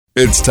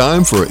It's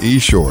time for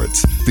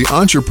eShorts, the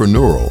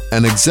entrepreneurial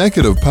and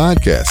executive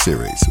podcast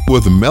series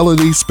with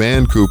Melody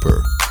Span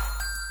Cooper.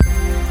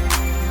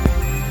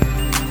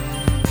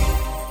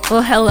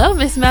 Well, hello,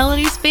 Miss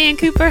Melody Span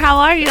Cooper. How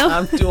are you?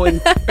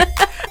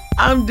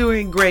 I'm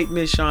doing great,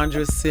 Miss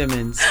Chandra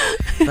Simmons,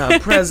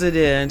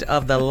 president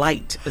of the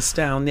Light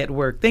Style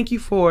Network. Thank you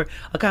for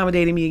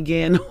accommodating me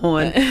again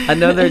on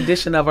another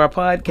edition of our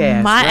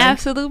podcast. My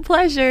absolute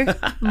pleasure.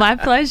 My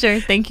pleasure.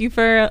 Thank you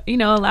for,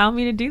 allowing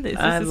me to do this.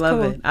 I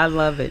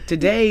love it.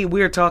 Today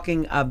we're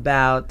talking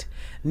about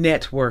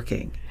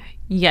networking.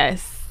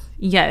 Yes,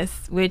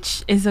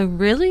 which is a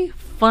really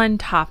fun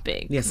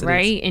topic, yes,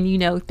 right?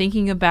 And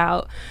thinking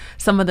about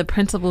some of the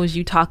principles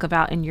you talk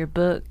about in your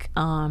book,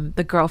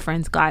 The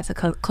Girlfriend's Guide to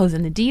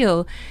Closing the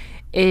Deal,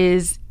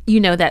 is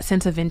that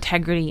sense of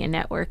integrity and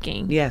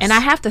networking. Yes. And I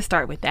have to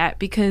start with that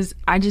because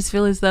I just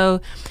feel as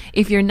though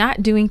if you're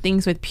not doing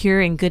things with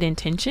pure and good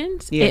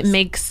intentions, yes, it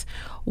makes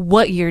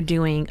what you're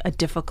doing a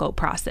difficult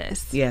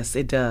process. Yes,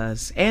 it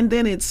does. And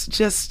then it's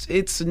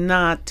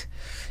not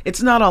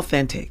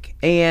authentic,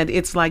 and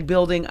it's like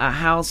building a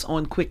house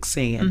on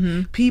quicksand.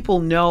 Mm-hmm. People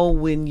know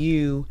when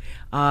you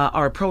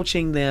are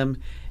approaching them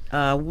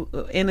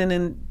in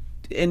an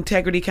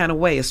integrity kind of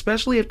way,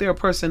 especially if they're a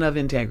person of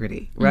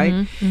integrity, right?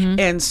 Mm-hmm, mm-hmm.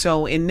 And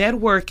so in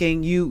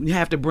networking, you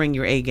have to bring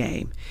your A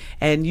game,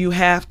 and you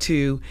have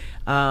to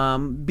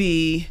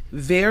be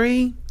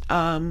very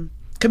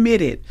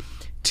committed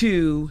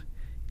to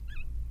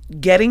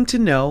getting to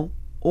know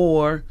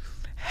or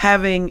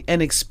having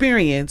an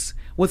experience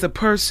with a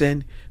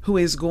person who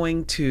is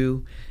going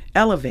to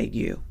elevate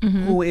you,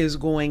 mm-hmm, who is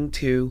going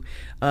to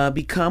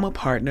become a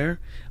partner,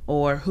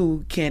 or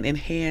who can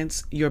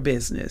enhance your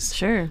business.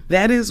 Sure.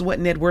 That is what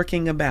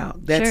networking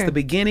about. That's Sure. the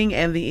beginning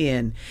and the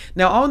end.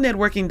 Now, all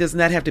networking does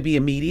not have to be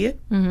immediate.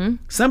 Mm-hmm.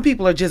 Some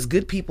people are just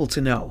good people to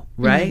know,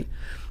 right?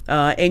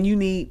 Mm-hmm. And you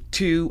need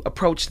to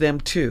approach them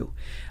too.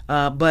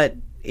 But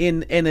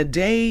in a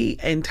day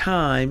and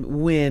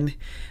time when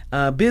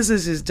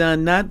business is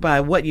done not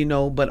by what you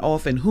know, but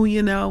often who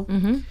you know,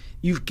 mm-hmm,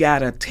 you've got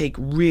to take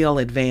real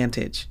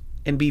advantage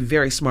and be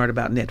very smart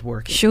about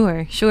networking.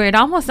 Sure. It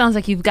almost sounds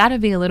like you've got to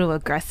be a little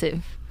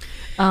aggressive.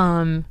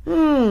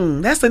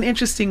 That's an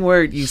interesting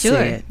word you Sure,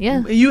 said.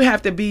 yeah. You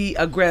have to be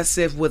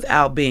aggressive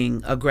without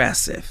being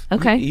aggressive.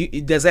 Okay.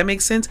 Does that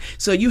make sense?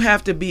 So you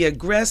have to be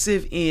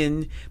aggressive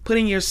in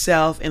putting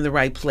yourself in the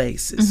right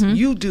places. Mm-hmm.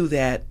 You do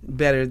that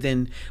better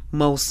than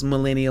most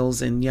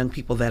millennials and young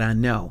people that I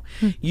know.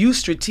 You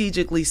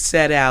strategically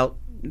set out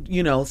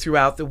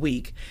throughout the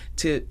week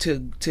to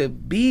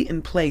be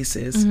in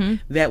places mm-hmm,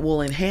 that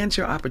will enhance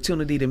your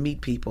opportunity to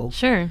meet people.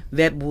 Sure.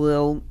 That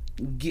will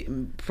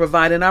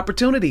provide an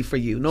opportunity for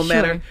you, no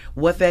matter Sure.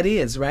 what that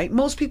is, right?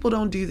 Most people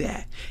don't do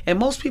that. And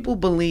most people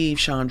believe,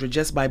 Chandra,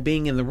 just by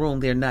being in the room,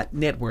 they're not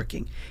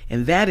networking.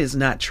 And that is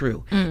not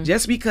true.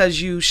 Just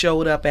because you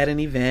showed up at an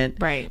event,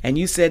 Right. and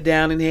you sat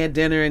down and had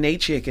dinner and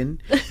ate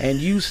chicken, and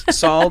you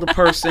saw the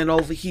person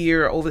over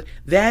here,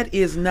 that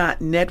is not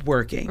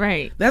networking.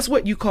 Right. That's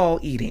what you call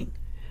eating.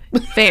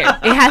 Fair.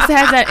 It has to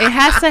have that. It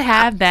has to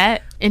have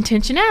that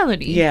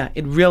intentionality. Yeah,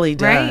 it really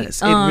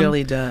does. Right? It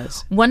really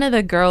does. One of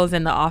the girls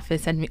in the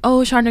office said to me,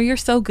 "Oh, Chandra, you're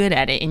so good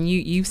at it," and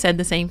you said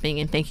the same thing.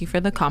 And thank you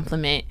for the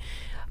compliment.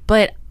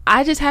 But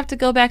I just have to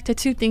go back to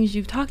two things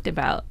you've talked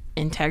about: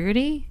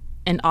 integrity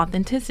and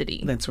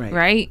authenticity. That's right.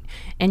 Right.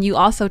 And you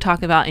also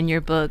talk about in your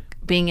book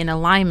being in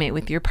alignment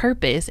with your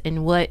purpose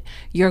and what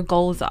your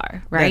goals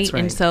are, right? That's right.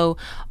 And so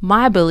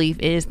my belief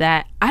is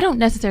that I don't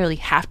necessarily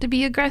have to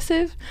be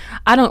aggressive.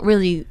 I don't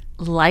really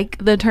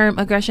like the term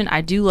aggression.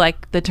 I do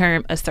like the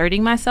term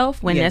asserting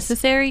myself when Yes.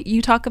 necessary.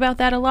 You talk about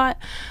that a lot.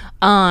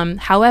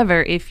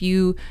 However, if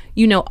you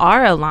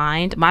are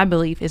aligned, my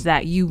belief is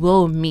that you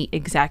will meet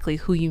exactly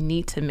who you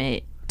need to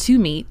meet.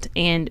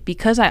 And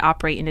because I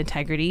operate in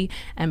integrity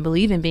and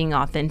believe in being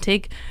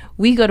authentic,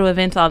 we go to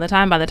events all the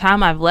time. By the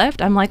time I've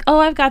left, I'm like, oh,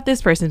 I've got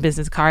this person's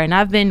business card and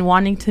I've been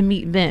wanting to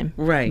meet them.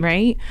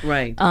 Right.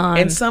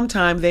 And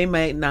sometimes they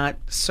may not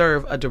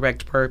serve a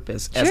direct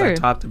purpose, as I Sure.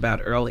 talked about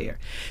earlier.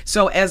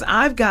 So as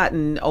I've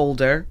gotten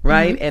older,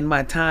 right, and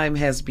my time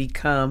has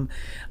become,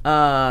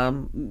 I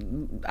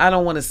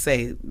don't want to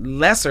say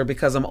lesser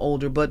because I'm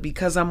older, but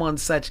because I'm on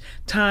such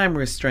time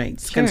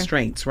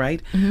constraints,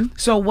 right?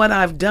 So what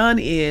I've done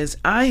is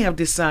I have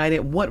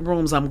decided what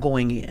rooms I'm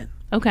going in.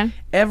 Okay.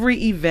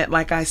 Every event,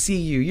 like I see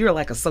you're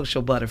like a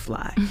social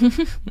butterfly.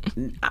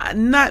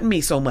 Not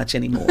me so much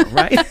anymore,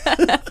 right?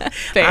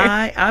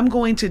 Fair. I'm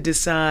going to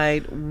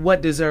decide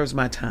what deserves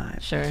my time.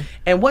 Sure.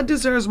 And what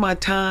deserves my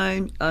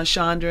time,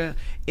 Chandra,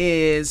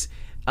 is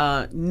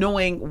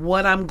knowing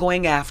what I'm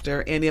going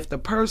after, and if the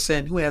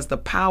person who has the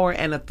power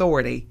and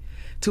authority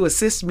to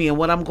assist me in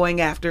what I'm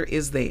going after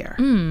is there.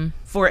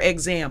 For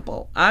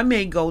example, I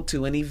may go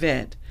to an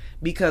event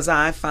because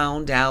I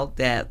found out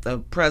that the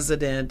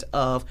president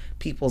of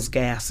People's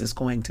Gas is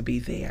going to be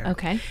there.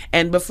 Okay.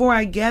 And before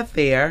I get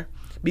there,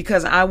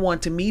 because I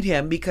want to meet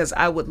him, because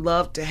I would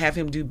love to have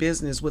him do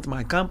business with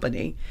my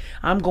company,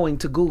 I'm going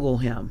to Google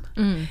him.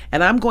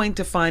 And I'm going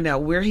to find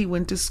out where he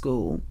went to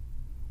school,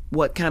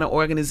 what kind of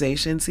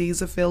organizations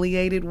he's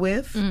affiliated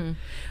with.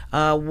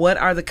 What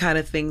are the kind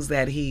of things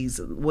that he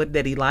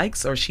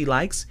likes or she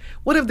likes?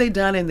 What have they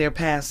done in their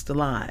past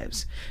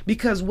lives?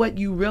 Because what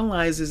you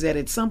realize is that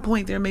at some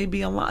point there may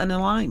be an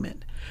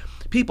alignment.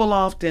 People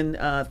often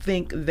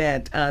think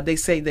that they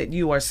say that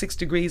you are 6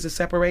 degrees of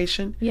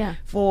separation. Yeah.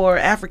 For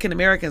African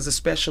Americans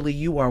especially,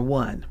 you are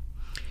 1.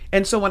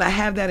 And so when I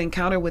have that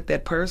encounter with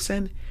that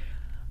person,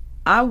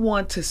 I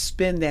want to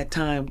spend that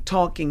time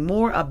talking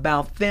more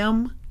about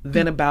them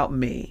than about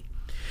me.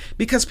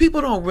 Because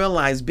people don't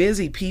realize,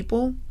 busy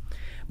people,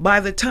 by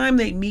the time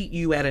they meet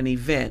you at an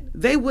event,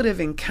 they would have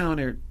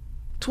encountered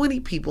 20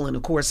 people in the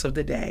course of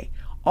the day,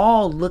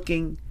 all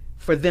looking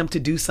for them to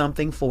do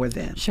something for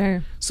them.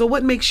 Sure. So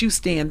what makes you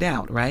stand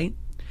out, right?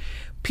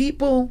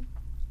 People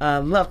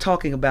love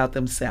talking about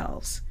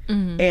themselves.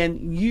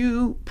 And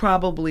you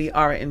probably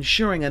are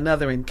ensuring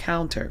another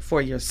encounter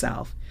for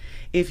yourself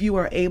if you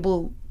are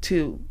able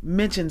to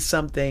mention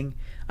something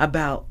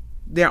about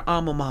their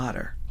alma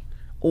mater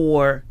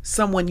or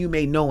someone you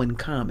may know in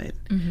common,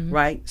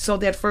 right? So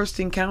that first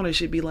encounter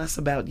should be less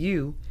about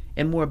you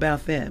and more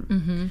about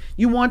them.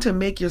 You want to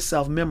make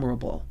yourself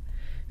memorable.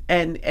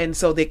 And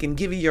so they can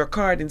give you your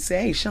card and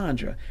say, hey,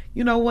 Chandra,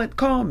 you know what?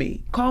 Call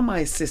me. Call my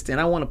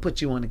assistant. I want to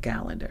put you on the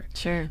calendar.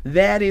 Sure.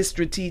 That is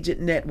strategic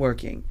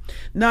networking.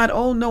 Not,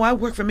 oh, no, I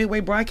work for Midway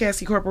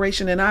Broadcasting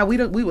Corporation and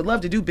we would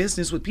love to do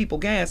business with People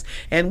Gas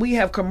and we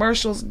have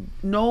commercials.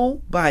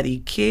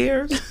 Nobody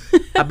cares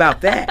about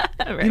that.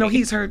 Right. You know,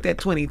 he's heard that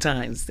 20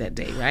 times that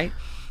day, right?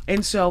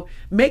 And so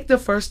make the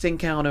first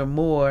encounter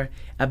more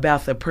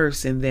about the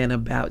person than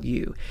about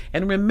you.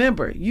 And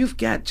remember, you've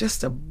got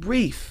just a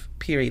brief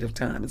period of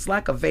time. It's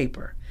like a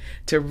vapor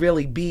to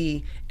really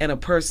be in a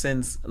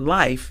person's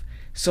life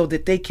so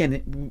that they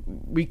can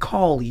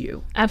recall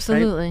you.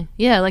 Absolutely. Right?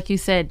 Yeah, like you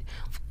said,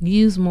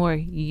 use more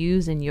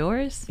yous and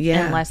yours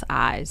and less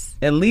I's.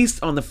 At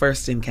least on the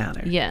first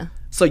encounter. Yeah.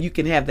 So you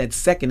can have that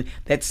second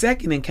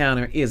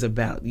encounter is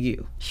about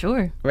you.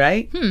 Sure.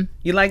 Right?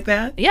 You like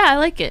that? Yeah, I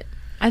like it.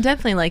 I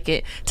definitely like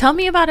it. Tell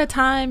me about a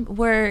time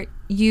where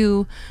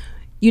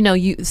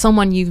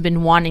someone you've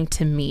been wanting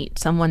to meet,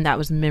 someone that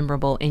was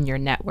memorable in your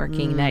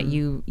networking that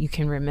you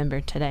can remember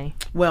today.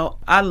 Well,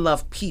 I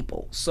love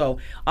people. So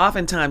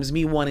oftentimes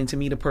me wanting to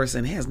meet a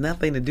person has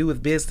nothing to do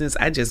with business.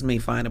 I just may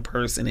find a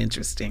person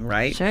interesting,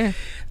 right? Sure.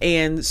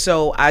 And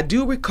so I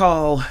do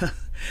recall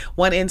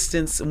one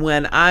instance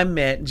when I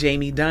met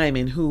Jamie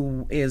Dimon,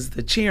 who is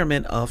the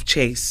chairman of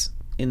Chase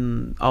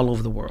in all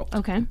over the world.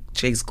 Okay.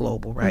 Chase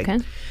Global, right?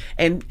 Okay.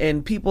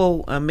 And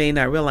people may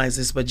not realize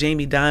this, but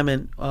Jamie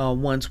Dimon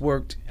once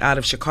worked out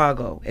of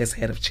Chicago as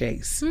head of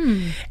Chase.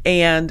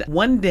 And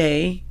one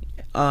day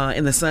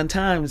in the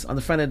Sun-Times, on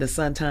the front of the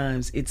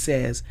Sun-Times, it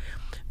says,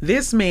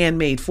 this man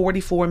made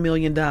 $44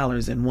 million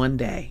in one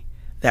day.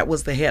 That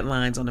was the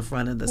headlines on the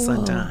front of the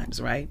Sun-Times,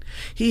 right?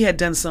 He had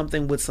done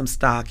something with some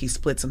stock. He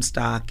split some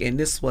stock, and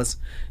this was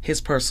his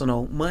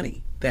personal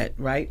money that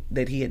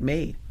he had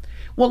made.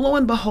 Well, lo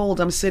and behold,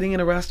 I'm sitting in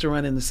a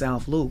restaurant in the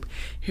South Loop.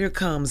 Here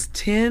comes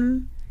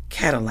 10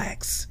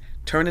 Cadillacs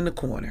turning the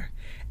corner.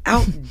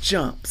 Out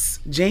jumps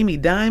Jamie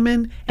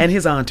Dimon and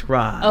his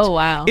entourage. Oh,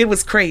 wow. It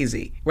was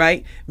crazy,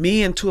 right?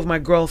 Me and 2 of my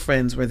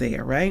girlfriends were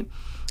there, right?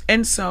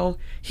 And so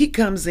he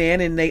comes in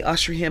and they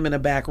usher him in a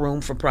back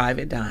room for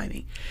private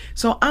dining.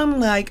 So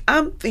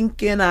I'm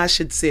thinking I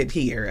should sit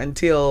here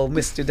until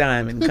Mr.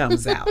 Dimon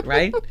comes out,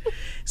 right?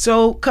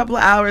 So a couple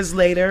of hours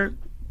later,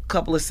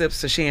 couple of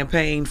sips of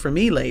champagne for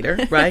me later,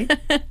 right?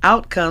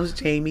 Out comes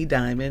Jamie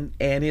Dimon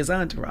and his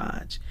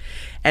entourage.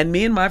 And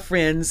me and my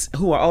friends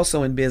who are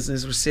also in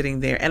business were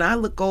sitting there, and I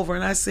look over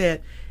and I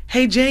said,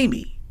 hey,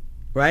 Jamie,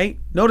 right?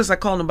 Notice I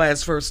called him by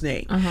his first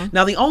name.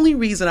 Now, the only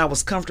reason I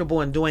was comfortable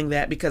in doing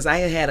that because I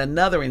had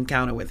another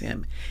encounter with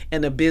him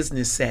in a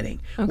business setting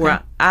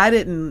where I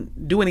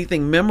didn't do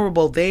anything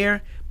memorable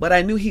there, but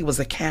I knew he was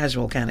a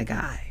casual kind of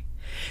guy.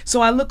 So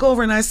I look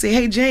over and I say,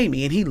 hey,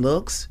 Jamie, and he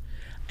looks.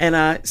 And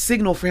I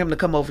signal for him to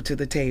come over to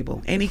the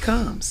table, and he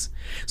comes.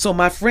 So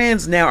my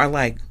friends now are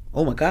like,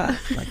 oh my God.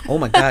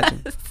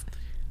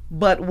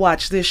 But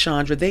watch this,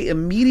 Chandra. They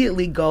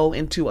immediately go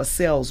into a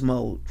sales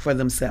mode for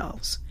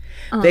themselves.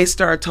 They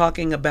start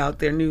talking about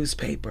their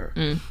newspaper.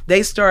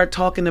 They start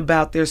talking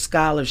about their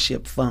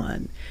scholarship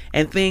fund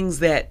and things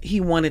that he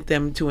wanted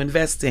them to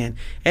invest in.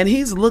 And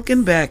he's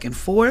looking back and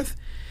forth.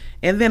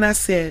 And then I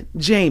said,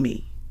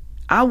 Jamie,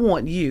 I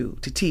want you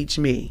to teach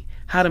me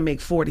how to make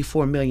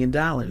 $44 million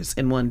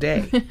in one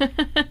day.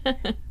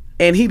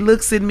 And he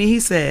looks at me, he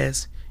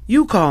says,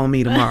 you call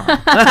me tomorrow.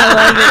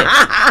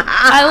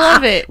 I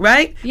love it.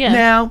 Right? Yeah.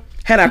 Now,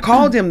 had I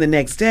called him the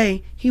next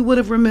day, he would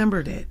have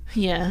remembered it.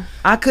 Yeah.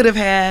 I could have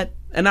had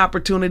an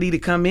opportunity to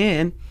come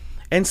in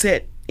and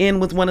sit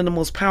in with one of the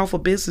most powerful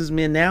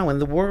businessmen now in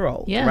the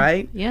world. Yeah.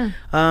 Right? Yeah.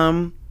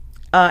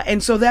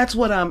 And so that's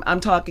what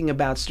I'm talking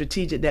about,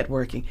 strategic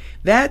networking.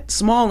 That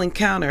small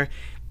encounter,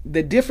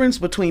 the difference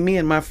between me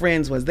and my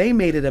friends was they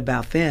made it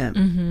about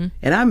them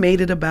and I made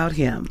it about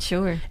him.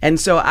 Sure. And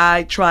so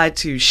I try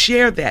to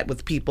share that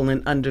with people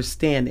in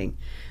understanding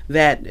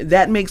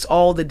that makes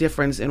all the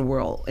difference in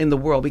the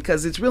world,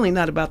 because it's really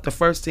not about the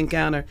first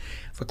encounter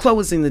for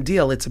closing the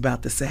deal. It's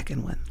about the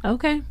second one.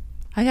 Okay.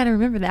 I got to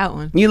remember that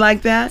one. You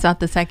like that? It's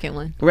not the second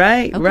one.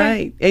 Right, Okay.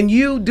 right. And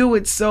you do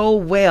it so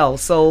well.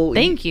 So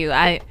Thank you.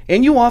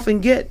 And you often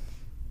get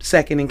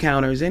second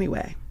encounters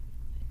anyway.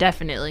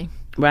 Definitely.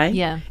 Right?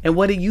 Yeah. And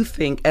what do you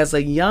think as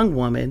a young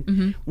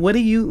woman, what do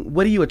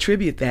you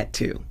attribute that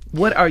to?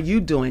 What are you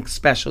doing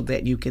special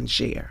that you can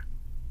share?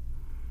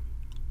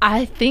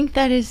 I think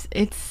that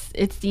it's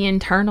the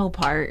internal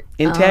part.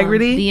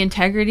 Integrity? The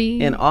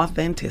integrity. And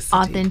authenticity.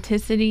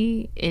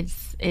 Authenticity.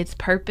 It's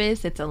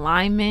purpose, it's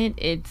alignment,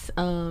 it's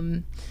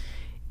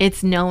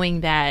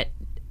knowing that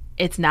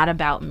it's not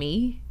about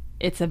me.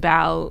 It's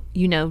about,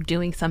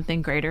 doing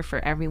something greater for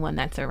everyone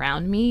that's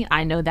around me.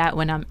 I know that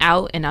when I'm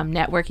out and I'm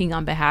networking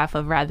on behalf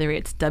of, rather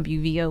it's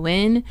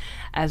WVON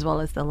as well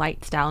as the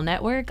Lightstyle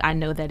Network, I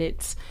know that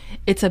it's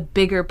a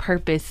bigger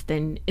purpose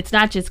than, it's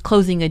not just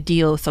closing a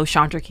deal so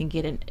Chandra can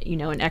get an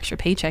extra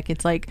paycheck.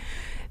 It's like,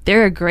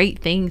 there are great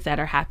things that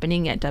are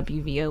happening at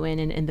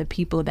WVON and the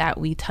people that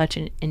we touch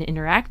and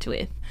interact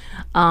with.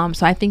 So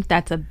I think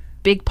that's a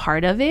big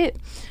part of it.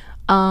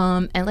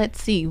 And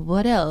let's see,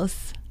 what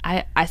else?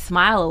 I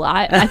smile a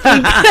lot. I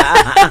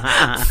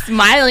think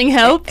smiling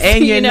helps.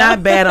 And you're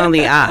not bad on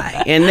the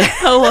eye. And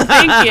oh, well,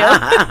 thank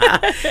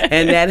you.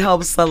 And that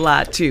helps a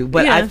lot too.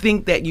 But Yeah. I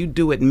think that you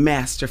do it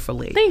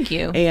masterfully. Thank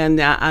you.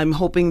 And I'm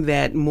hoping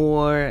that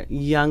more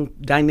young,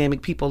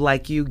 dynamic people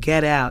like you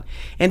get out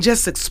and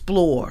just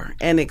explore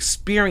and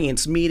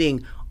experience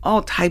meeting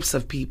all types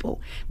of people.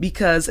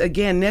 Because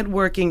again,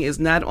 networking is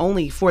not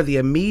only for the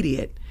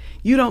immediate.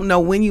 You don't know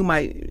when you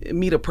might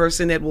meet a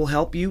person that will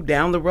help you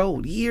down the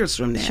road, years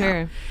from now.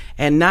 Sure.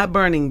 And not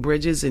burning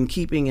bridges and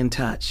keeping in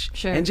touch.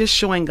 Sure. And just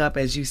showing up,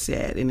 as you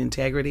said, in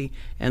integrity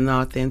and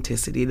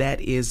authenticity.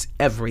 That is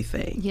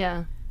everything.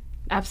 Yeah,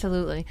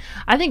 absolutely.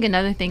 I think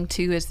another thing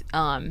too is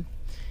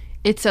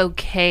it's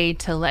okay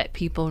to let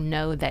people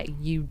know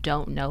that you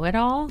don't know it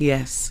all.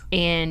 Yes.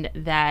 And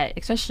that,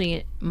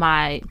 especially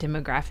my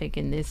demographic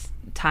in this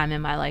time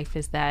in my life,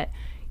 is that,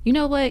 you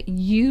know what,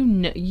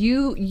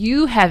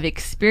 you have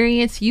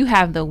experience, you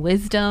have the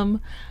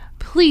wisdom.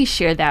 Please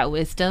share that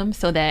wisdom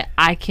so that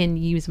I can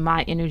use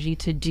my energy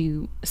to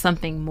do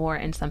something more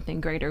and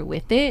something greater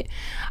with it.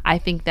 I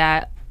think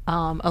that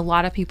a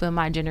lot of people in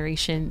my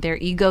generation, their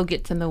ego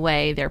gets in the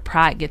way, their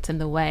pride gets in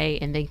the way,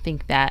 and they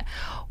think that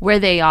where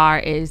they are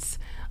is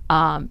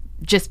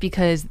just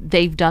because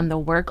they've done the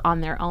work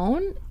on their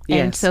own.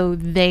 And Yes. so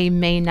they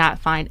may not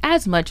find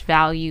as much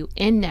value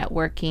in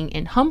networking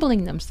and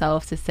humbling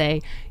themselves to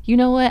say, you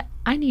know what,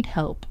 I need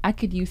help. I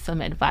could use some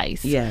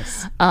advice.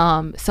 Yes.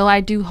 So I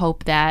do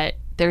hope that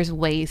there's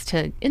ways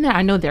to, and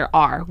I know there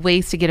are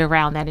ways to get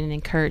around that and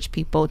encourage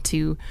people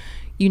to,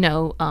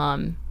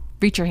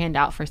 reach your hand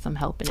out for some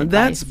help and advice.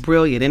 That's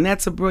brilliant. And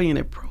that's a brilliant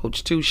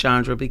approach too,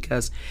 Chandra,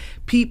 because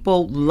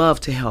people love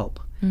to help.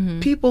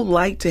 People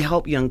like to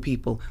help young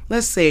people.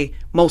 Let's say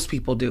most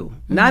people do.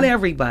 Not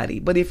everybody,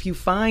 but if you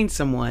find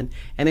someone,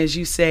 and as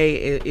you say,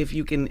 if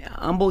you can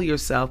humble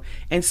yourself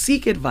and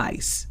seek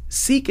advice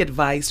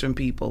from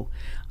people,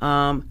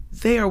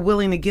 they are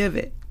willing to give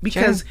it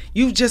because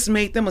you've just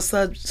made them a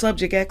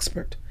subject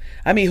expert.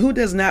 I mean, who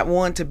does not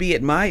want to be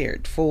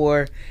admired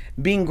for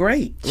being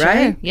great,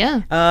 right?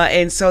 Yeah.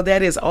 And so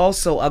that is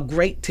also a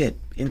great tip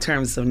in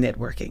terms of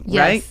networking,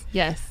 right?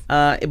 Yes.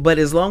 But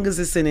as long as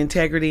it's in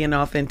integrity and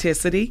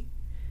authenticity,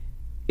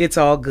 it's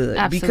all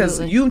good. Because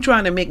Absolutely. you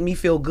trying to make me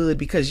feel good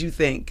because you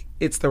think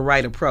it's the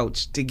right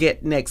approach to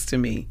get next to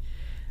me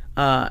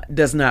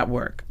does not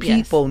work. Yes.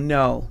 People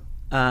know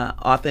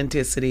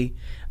authenticity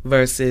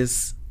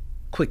versus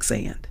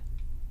quicksand,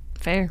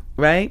 Fair.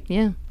 right?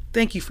 Yeah.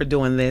 Thank you for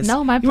doing this.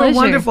 No, my You pleasure. were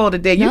wonderful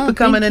today. No, You're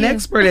becoming thank an you.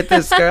 expert at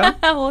this, girl.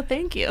 Well,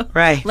 thank you.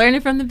 Right.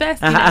 Learning from the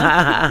best.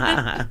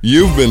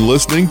 You've been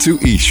listening to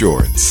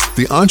eShorts,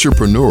 the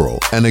entrepreneurial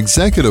and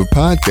executive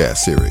podcast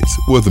series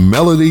with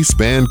Melody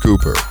Span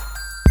Cooper.